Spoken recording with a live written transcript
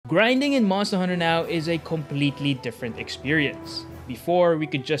Grinding in Monster Hunter now is a completely different experience. Before, we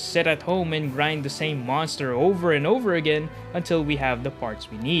could just sit at home and grind the same monster over and over again until we have the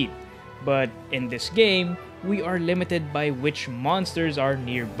parts we need. But in this game, we are limited by which monsters are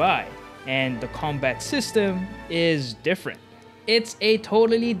nearby, and the combat system is different. It's a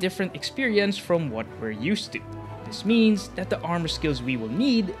totally different experience from what we're used to. This means that the armor skills we will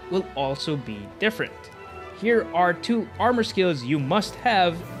need will also be different. Here are 2 armor skills you must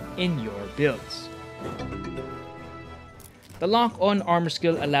have in your builds. The lock-on armor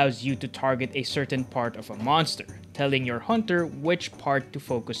skill allows you to target a certain part of a monster, telling your hunter which part to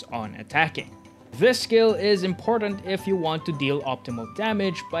focus on attacking. This skill is important if you want to deal optimal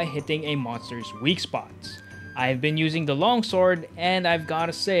damage by hitting a monster's weak spots. I've been using the longsword, and I've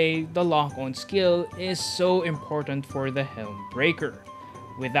gotta say, the lock-on skill is so important for the Helm Breaker.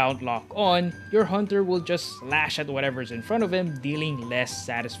 Without lock-on, your hunter will just slash at whatever's in front of him, dealing less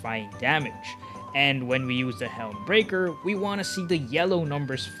satisfying damage. And when we use the Helm Breaker, we want to see the yellow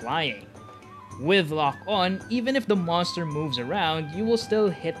numbers flying. With lock-on, even if the monster moves around, you will still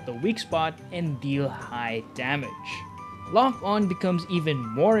hit the weak spot and deal high damage. Lock-on becomes even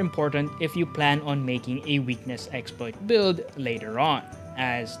more important if you plan on making a weakness exploit build later on,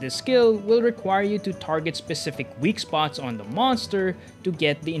 as this skill will require you to target specific weak spots on the monster to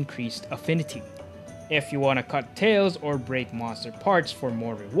get the increased affinity. If you want to cut tails or break monster parts for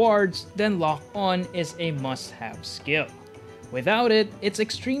more rewards, then lock-on is a must-have skill. Without it, it's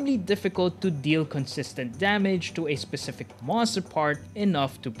extremely difficult to deal consistent damage to a specific monster part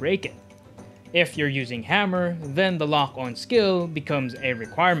enough to break it. If you're using hammer, then the lock-on skill becomes a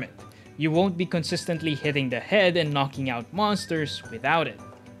requirement. You won't be consistently hitting the head and knocking out monsters without it.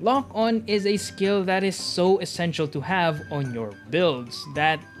 Lock-on is a skill that is so essential to have on your builds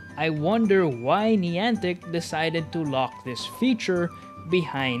that I wonder why Niantic decided to lock this feature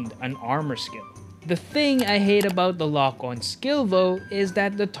behind an armor skill. The thing I hate about the lock-on skill though is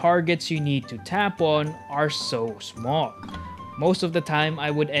that the targets you need to tap on are so small. Most of the time I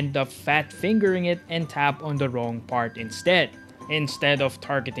would end up fat fingering it and tap on the wrong part instead. Instead of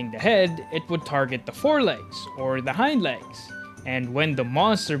targeting the head, it would target the forelegs or the hind legs. And when the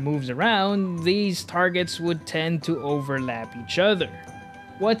monster moves around, these targets would tend to overlap each other.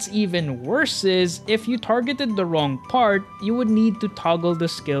 What's even worse is, if you targeted the wrong part, you would need to toggle the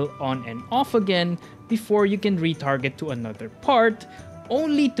skill on and off again before you can retarget to another part,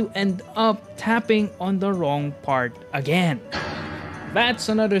 only to end up tapping on the wrong part again. That's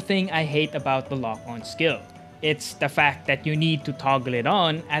another thing I hate about the lock-on skill. It's the fact that you need to toggle it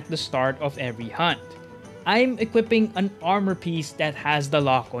on at the start of every hunt. I'm equipping an armor piece that has the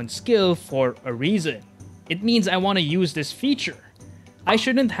lock-on skill for a reason. It means I want to use this feature. I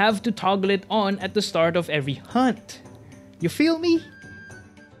shouldn't have to toggle it on at the start of every hunt. You feel me?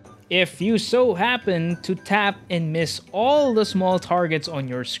 If you so happen to tap and miss all the small targets on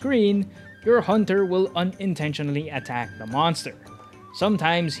your screen, your hunter will unintentionally attack the monster.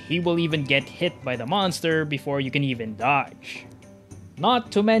 Sometimes he will even get hit by the monster before you can even dodge.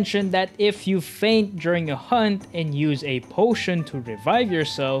 Not to mention that if you faint during a hunt and use a potion to revive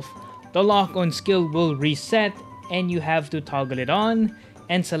yourself, the lock-on skill will reset and you have to toggle it on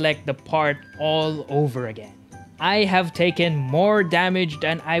and select the part all over again. I have taken more damage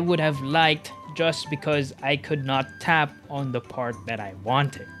than I would have liked just because I could not tap on the part that I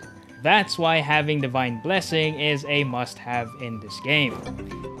wanted. That's why having Divine Blessing is a must-have in this game.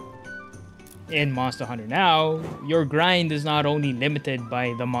 In Monster Hunter now, your grind is not only limited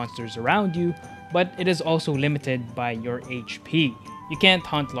by the monsters around you, but it is also limited by your HP. You can't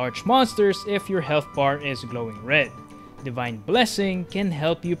hunt large monsters if your health bar is glowing red. Divine Blessing can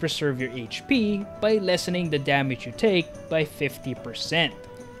help you preserve your HP by lessening the damage you take by 50%.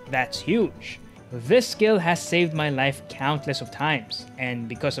 That's huge. This skill has saved my life countless of times, and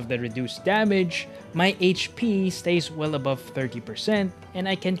because of the reduced damage, my HP stays well above 30% and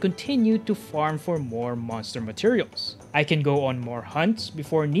I can continue to farm for more monster materials. I can go on more hunts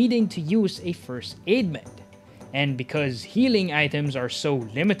before needing to use a first aid med. And because healing items are so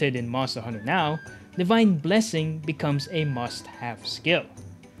limited in Monster Hunter now, Divine Blessing becomes a must-have skill.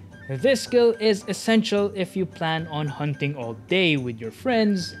 This skill is essential if you plan on hunting all day with your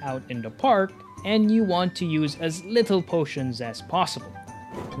friends out in the park and you want to use as little potions as possible.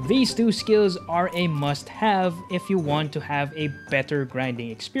 These 2 skills are a must-have if you want to have a better grinding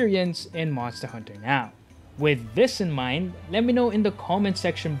experience in Monster Hunter now. With this in mind, let me know in the comment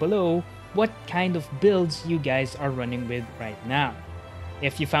section below what kind of builds you guys are running with right now.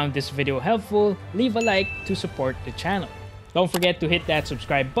 If you found this video helpful, leave a like to support the channel. Don't forget to hit that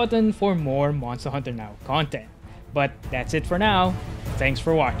subscribe button for more Monster Hunter Now content. But that's it for now. Thanks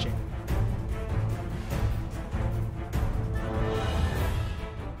for watching.